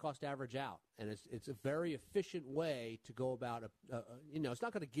dollar cost average out. And it's a very efficient way to go about, it's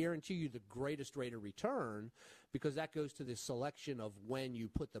not going to guarantee you the greatest rate of return, because that goes to the selection of when you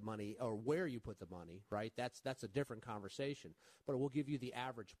put the money or where you put the money, right? That's a different conversation. But it will give you the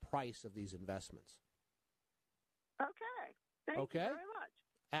average price of these investments. Okay. Thank you very much.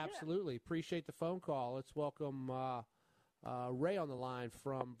 Absolutely. Yeah. Appreciate the phone call. Let's welcome Ray on the line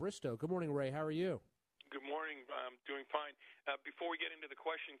from Bristow. Good morning, Ray. How are you? Good morning. I'm doing fine. Before we get into the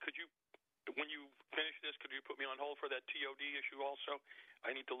question, when you finish this, could you put me on hold for that TOD issue also?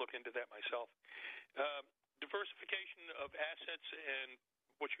 I need to look into that myself. Diversification of assets and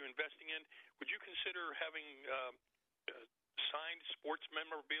what you're investing in, would you consider having signed sports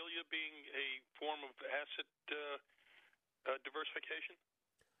memorabilia being a form of asset diversification?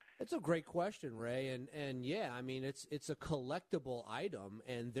 It's a great question, Ray, and yeah, I mean it's a collectible item,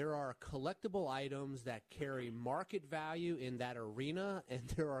 and there are collectible items that carry market value in that arena, and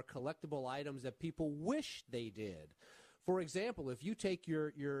there are collectible items that people wish they did. For example, if you take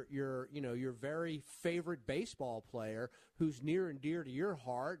your very favorite baseball player who's near and dear to your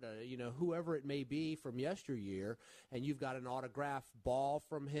heart, whoever it may be from yesteryear, and you've got an autographed ball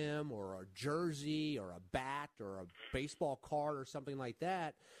from him or a jersey or a bat or a baseball card or something like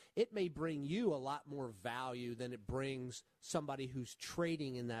that, it may bring you a lot more value than it brings somebody who's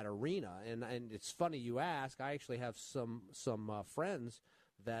trading in that arena. And it's funny you ask. I actually have some friends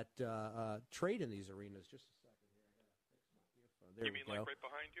that trade in these arenas. Just there you mean go. Like right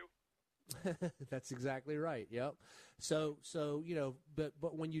behind you? That's exactly right. Yep. So but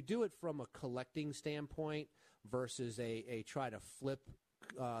when you do it from a collecting standpoint versus a try to flip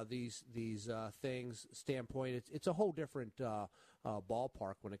these things standpoint, it's a whole different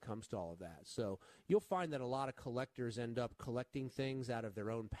ballpark when it comes to all of that. So you'll find that a lot of collectors end up collecting things out of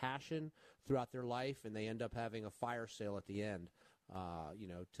their own passion throughout their life, and they end up having a fire sale at the end.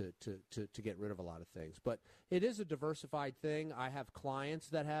 To get rid of a lot of things. But it is a diversified thing. I have clients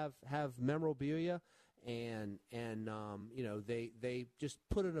that have memorabilia, and they just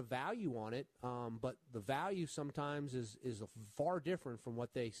put a value on it. But the value sometimes is far different from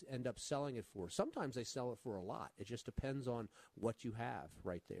what they end up selling it for. Sometimes they sell it for a lot. It just depends on what you have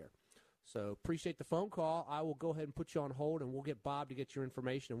right there. So appreciate the phone call. I will go ahead and put you on hold, and we'll get Bob to get your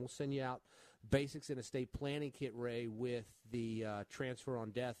information, and we'll send you out Basics in Estate Planning Kit, Ray, with the transfer on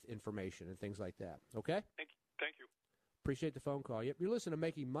death information and things like that. Okay? Thank you. Appreciate the phone call. Yep, you're listening to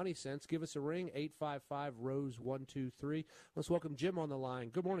Making Money Sense. Give us a ring, 855-ROSE-123. Let's welcome Jim on the line.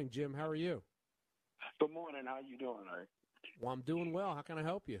 Good morning, Jim. How are you? Good morning. How you doing, Ray? Well, I'm doing well. How can I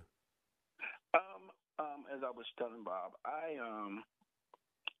help you? As I was telling Bob,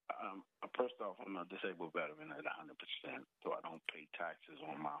 first off, I'm a disabled veteran at 100%, so I don't pay taxes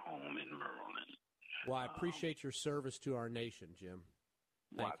on my home in Maryland. Well, I appreciate your service to our nation, Jim.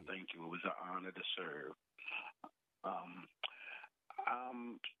 Thank you. It was an honor to serve.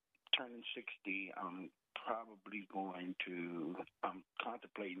 I'm turning 60. I'm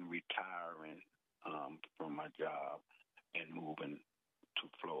contemplating retiring from my job and moving to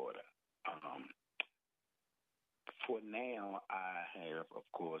Florida. For now, I have, of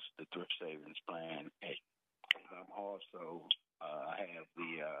course, the Thrift Savings Plan. I'm also have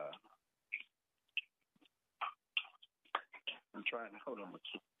the. I'm trying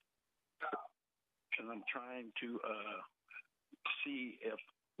to see if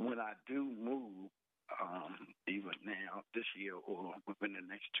when I do move, even now this year or within the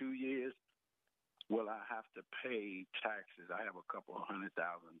next 2 years, will I have to pay taxes? I have a couple of $100,000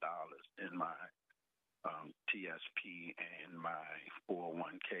 in my TSP and my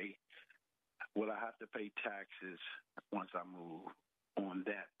 401k. Will I have to pay taxes once I move on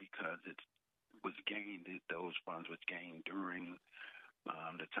that because those funds was gained during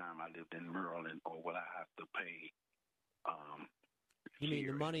the time I lived in Maryland, or will I have to pay? You mean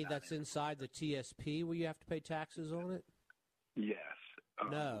the money that's inside the TSP? Will you have to pay taxes on it? Yes.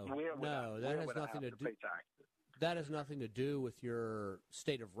 No, that has nothing to do. That has nothing to do with your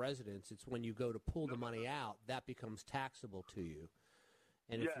state of residence. It's when you go to pull the money out, that becomes taxable to you.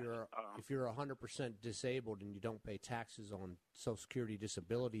 And if you're 100% disabled and you don't pay taxes on Social Security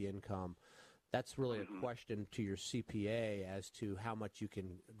disability income, that's really a question to your CPA as to how much you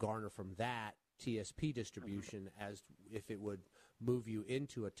can garner from that TSP distribution as if it would move you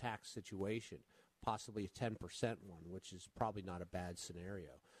into a tax situation, possibly a 10% one, which is probably not a bad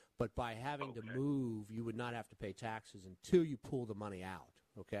scenario. But by having to move, you would not have to pay taxes until you pull the money out,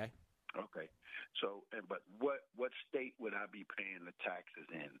 okay? Okay. So, but what state would I be paying the taxes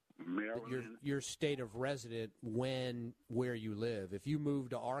in? Maryland. Your state of resident where you live. If you move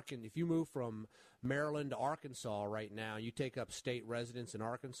from Maryland to Arkansas right now, you take up state residence in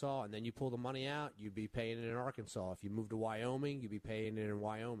Arkansas, and then you pull the money out, you'd be paying it in Arkansas. If you move to Wyoming, you'd be paying it in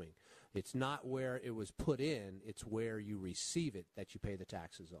Wyoming. It's not where it was put in; it's where you receive it that you pay the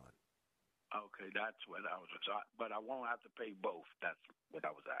taxes on. Okay, that's what I was. But I won't have to pay both. That's what I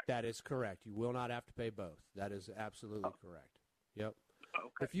was asking. That is correct. You will not have to pay both. That is absolutely correct. Yep.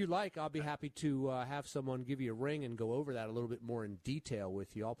 Okay. If you like, I'll be happy to have someone give you a ring and go over that a little bit more in detail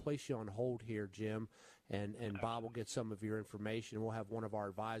with you. I'll place you on hold here, Jim, and Bob will get some of your information. We'll have one of our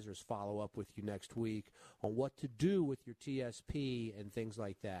advisors follow up with you next week on what to do with your TSP and things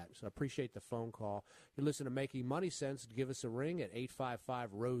like that. So I appreciate the phone call. You're listening to Making Money Sense. Give us a ring at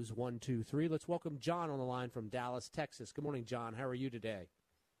 855-ROSE-123. Let's welcome John on the line from Dallas, Texas. Good morning, John. How are you today?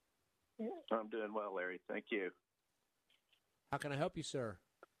 I'm doing well, Larry. Thank you. How can I help you, sir?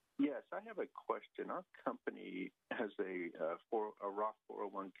 Yes, I have a question. Our company has a Roth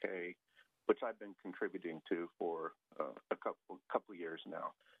 401k, which I've been contributing to for a couple years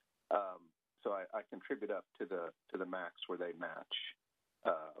now. So I contribute up to the max where they match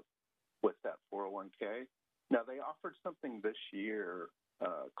with that 401k. Now they offered something this year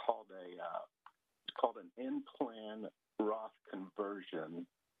called an in-plan Roth conversion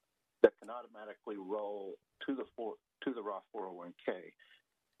that can automatically roll to the Roth 401k.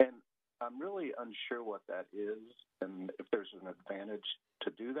 And I'm really unsure what that is and if there's an advantage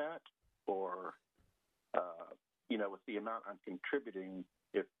to do that or, with the amount I'm contributing,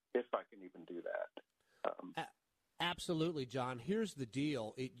 if I can even do that. Absolutely, John. Here's the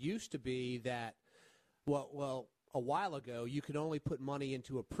deal. It used to be that, well, a while ago, you could only put money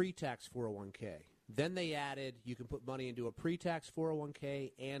into a pre-tax 401k. Then they added you can put money into a pre-tax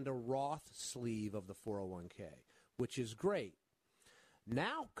 401k and a Roth sleeve of the 401k, which is great.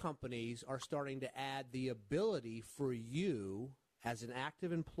 Now companies are starting to add the ability for you as an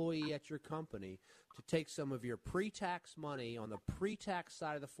active employee at your company to take some of your pre-tax money on the pre-tax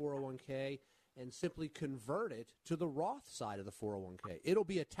side of the 401k and simply convert it to the Roth side of the 401k. It'll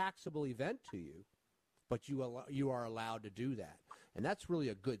be a taxable event to you, but you are allowed to do that. And that's really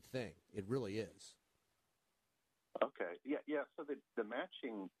a good thing. It really is. Okay. Yeah. So the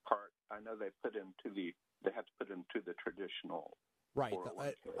matching part, I know they have to put into the traditional. Right.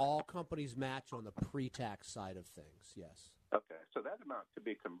 All companies match on the pre-tax side of things, yes. Okay. So that amount could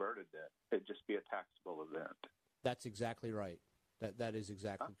be converted then. It'd just be a taxable event. That's exactly right. That is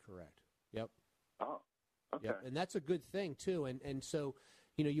exactly correct. Yep. Oh, okay. Yep. And that's a good thing, too. And so,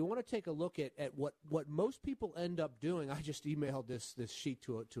 you want to take a look at what most people end up doing. I just emailed this sheet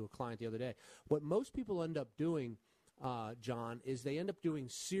to a client the other day. What most people end up doing, John, is they end up doing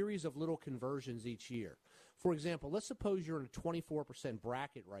series of little conversions each year. For example, let's suppose you're in a 24%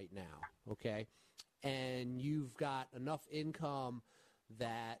 bracket right now, okay, and you've got enough income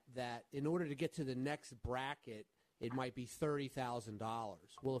that in order to get to the next bracket, it might be $30,000.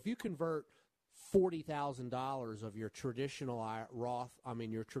 Well, if you convert $40,000 of your traditional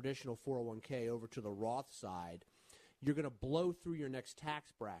your traditional 401k over to the Roth side, you're going to blow through your next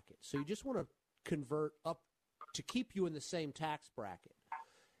tax bracket. So you just want to convert up to keep you in the same tax bracket.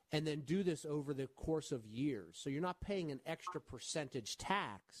 And then do this over the course of years. So you're not paying an extra percentage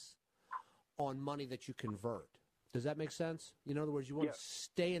tax on money that you convert. Does that make sense? In other words, you want to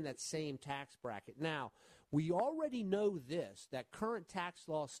stay in that same tax bracket. Now, we already know this, that current tax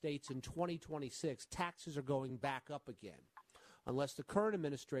law states in 2026, taxes are going back up again, unless the current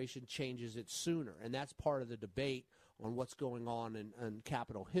administration changes it sooner. And that's part of the debate on what's going on in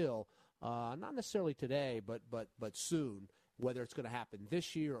Capitol Hill, not necessarily today, but soon. Whether it's going to happen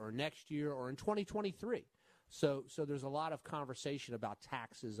this year or next year or in 2023. So there's a lot of conversation about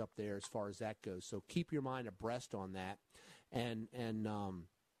taxes up there as far as that goes. So keep your mind abreast on that. And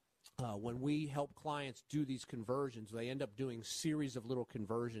when we help clients do these conversions, they end up doing series of little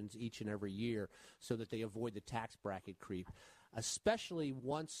conversions each and every year so that they avoid the tax bracket creep, especially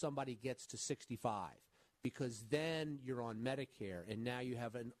once somebody gets to 65, because then you're on Medicare, and now you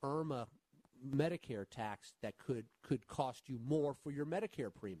have an IRMA Medicare tax that could cost you more for your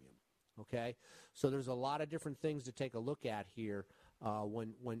Medicare premium. Okay, so there's a lot of different things to take a look at here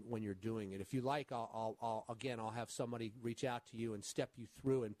when you're doing it. If you like, I'll have somebody reach out to you and step you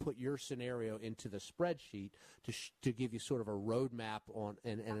through and put your scenario into the spreadsheet to give you sort of a roadmap on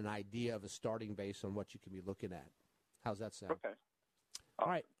and an idea of a starting base on what you can be looking at. How's that sound? Okay. All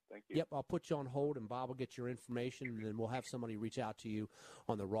right. Thank you. Yep, I'll put you on hold, and Bob will get your information, and then we'll have somebody reach out to you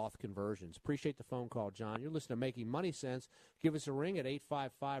on the Roth conversions. Appreciate the phone call, John. You're listening to Making Money Sense. Give us a ring at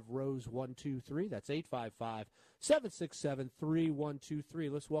 855-ROSE-123. That's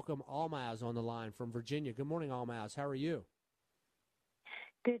 855-767-3123. Let's welcome Almaz on the line from Virginia. Good morning, Almaz. How are you?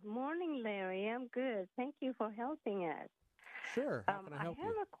 Good morning, Larry. I'm good. Thank you for helping us. Sure. How can I help you? I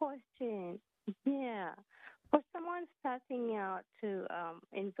have a question. Yeah. For someone starting out to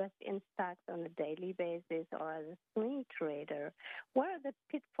invest in stocks on a daily basis or as a swing trader, what are the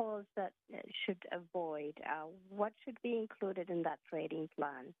pitfalls that should avoid? What should be included in that trading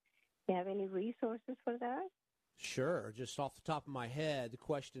plan? Do you have any resources for that? Sure. Just off the top of my head, the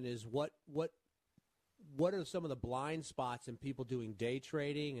question is what are some of the blind spots in people doing day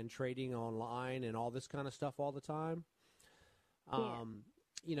trading and trading online and all this kind of stuff all the time?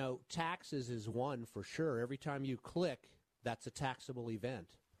 You know, taxes is one for sure. Every time you click, that's a taxable event.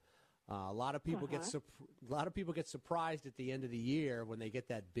 A lot of people get surprised at the end of the year when they get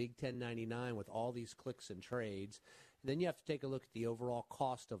that big 1099 with all these clicks and trades. And then you have to take a look at the overall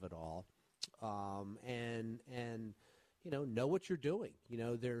cost of it all, and you know what you're doing. You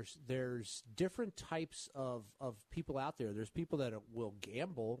know, there's different types of people out there. There's people that will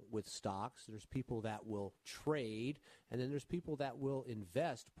gamble with stocks. There's people that will trade, and then there's people that will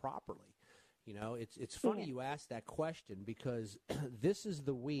invest properly. You know, it's funny you ask that question because this is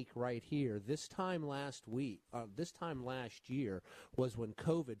the week right here. This time last year was when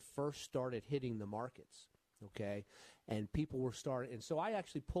COVID first started hitting the markets. Okay, and people were starting, and so I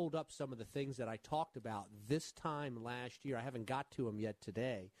actually pulled up some of the things that I talked about this time last year. I haven't got to them yet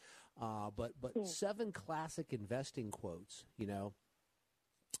today, but 7 classic investing quotes. You know,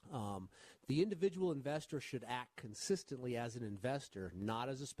 the individual investor should act consistently as an investor, not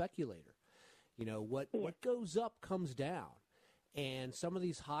as a speculator. You know, what goes up comes down. And some of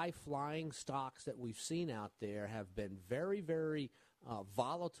these high-flying stocks that we've seen out there have been very, very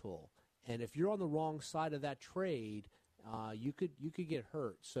volatile. And if you're on the wrong side of that trade, you could get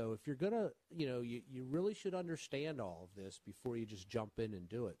hurt. So if you're gonna, you really should understand all of this before you just jump in and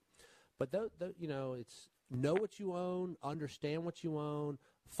do it. But it's know what you own, understand what you own,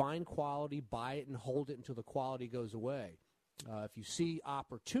 find quality, buy it, and hold it until the quality goes away. If you see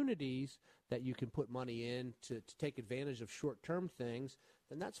opportunities that you can put money in to take advantage of short-term things,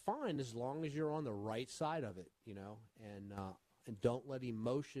 then that's fine as long as you're on the right side of it, and don't let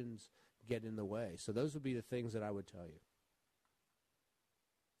emotions get in the way. So those would be the things that I would tell you.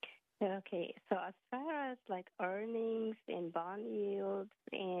 Okay, so as far as like earnings and bond yields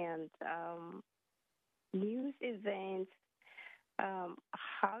and news events, how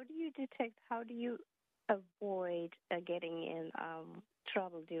do you avoid getting in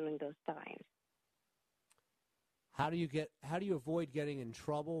trouble during those times? How do you avoid getting in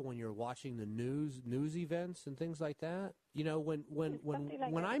trouble when you're watching the news events and things like that? You know, when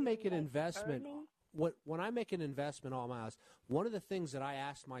I make an investment, when I make an investment, Almaz, one of the things that I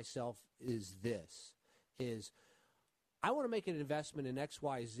ask myself is I want to make an investment in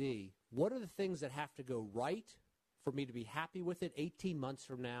XYZ. What are the things that have to go right for me to be happy with it 18 months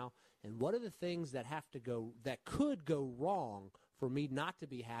from now? And what are the things that could go wrong for me not to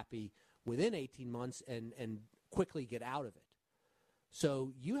be happy within 18 months and quickly get out of it?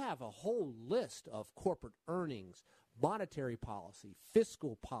 So you have a whole list of corporate earnings, monetary policy,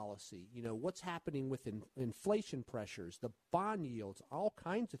 fiscal policy, what's happening with inflation pressures, the bond yields, all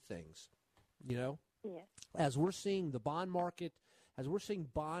kinds of things, Yeah. As we're seeing the bond market, as we're seeing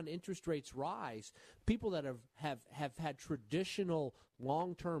bond interest rates rise, people that have had traditional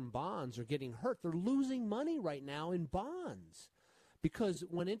long-term bonds are getting hurt. They're losing money right now in bonds because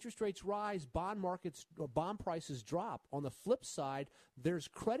when interest rates rise, bond prices drop. On the flip side, there's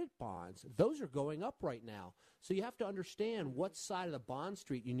credit bonds. Those are going up right now. So you have to understand what side of the bond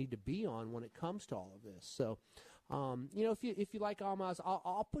street you need to be on when it comes to all of this. So, if you like, Almaz,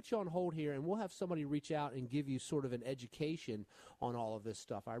 I'll put you on hold here, and we'll have somebody reach out and give you sort of an education on all of this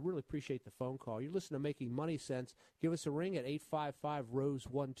stuff. I really appreciate the phone call. You're listening to Making Money Sense. Give us a ring at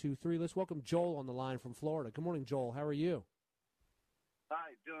 855-ROSE-123. Let's welcome Joel on the line from Florida. Good morning, Joel. How are you?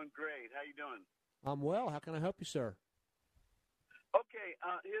 Hi, doing great. How you doing? I'm well. How can I help you, sir? Okay,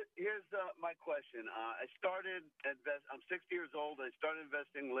 here's my question. I'm 60 years old. I started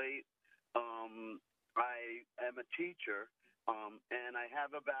investing late. I am a teacher, and I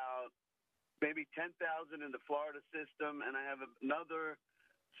have about maybe 10,000 in the Florida system, and I have another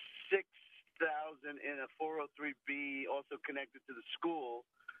 6,000 in a 403B also connected to the school,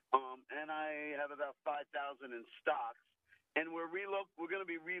 and I have about 5,000 in stocks. And we're going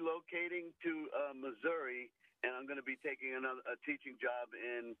to be relocating to Missouri, and I'm going to be taking a teaching job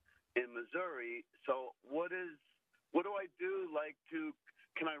in Missouri. So what do I do?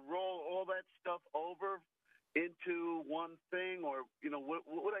 Can I roll all that stuff over into one thing, or what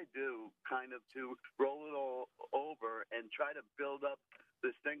would I do kind of to roll it all over and try to build up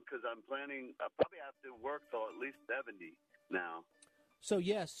this thing? Because I'm planning, I probably have to work till at least 70 now. So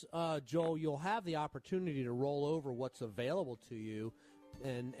yes, Joel, you'll have the opportunity to roll over what's available to you,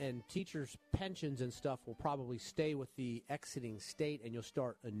 and teachers' pensions and stuff will probably stay with the exiting state, and you'll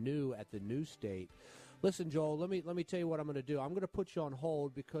start anew at the new state. Listen, Joel, let me tell you what I'm going to do. I'm going to put you on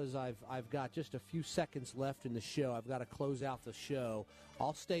hold because I've got just a few seconds left in the show. I've got to close out the show.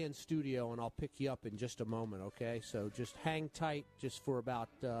 I'll stay in studio, and I'll pick you up in just a moment, okay? So just hang tight just for about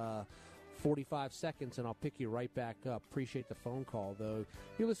 45 seconds, and I'll pick you right back up. Appreciate the phone call, though.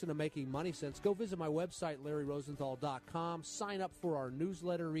 You listen to Making Money Sense. Go visit my website, LarryRosenthal.com. Sign up for our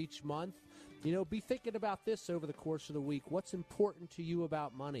newsletter each month. Be thinking about this over the course of the week. What's important to you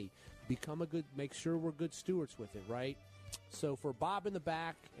about money? Make sure we're good stewards with it, right? So for Bob in the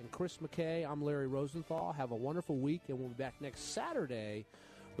back and Chris McKay, I'm Larry Rosenthal. Have a wonderful week, and we'll be back next Saturday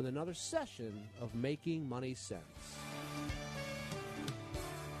with another session of Making Money Sense.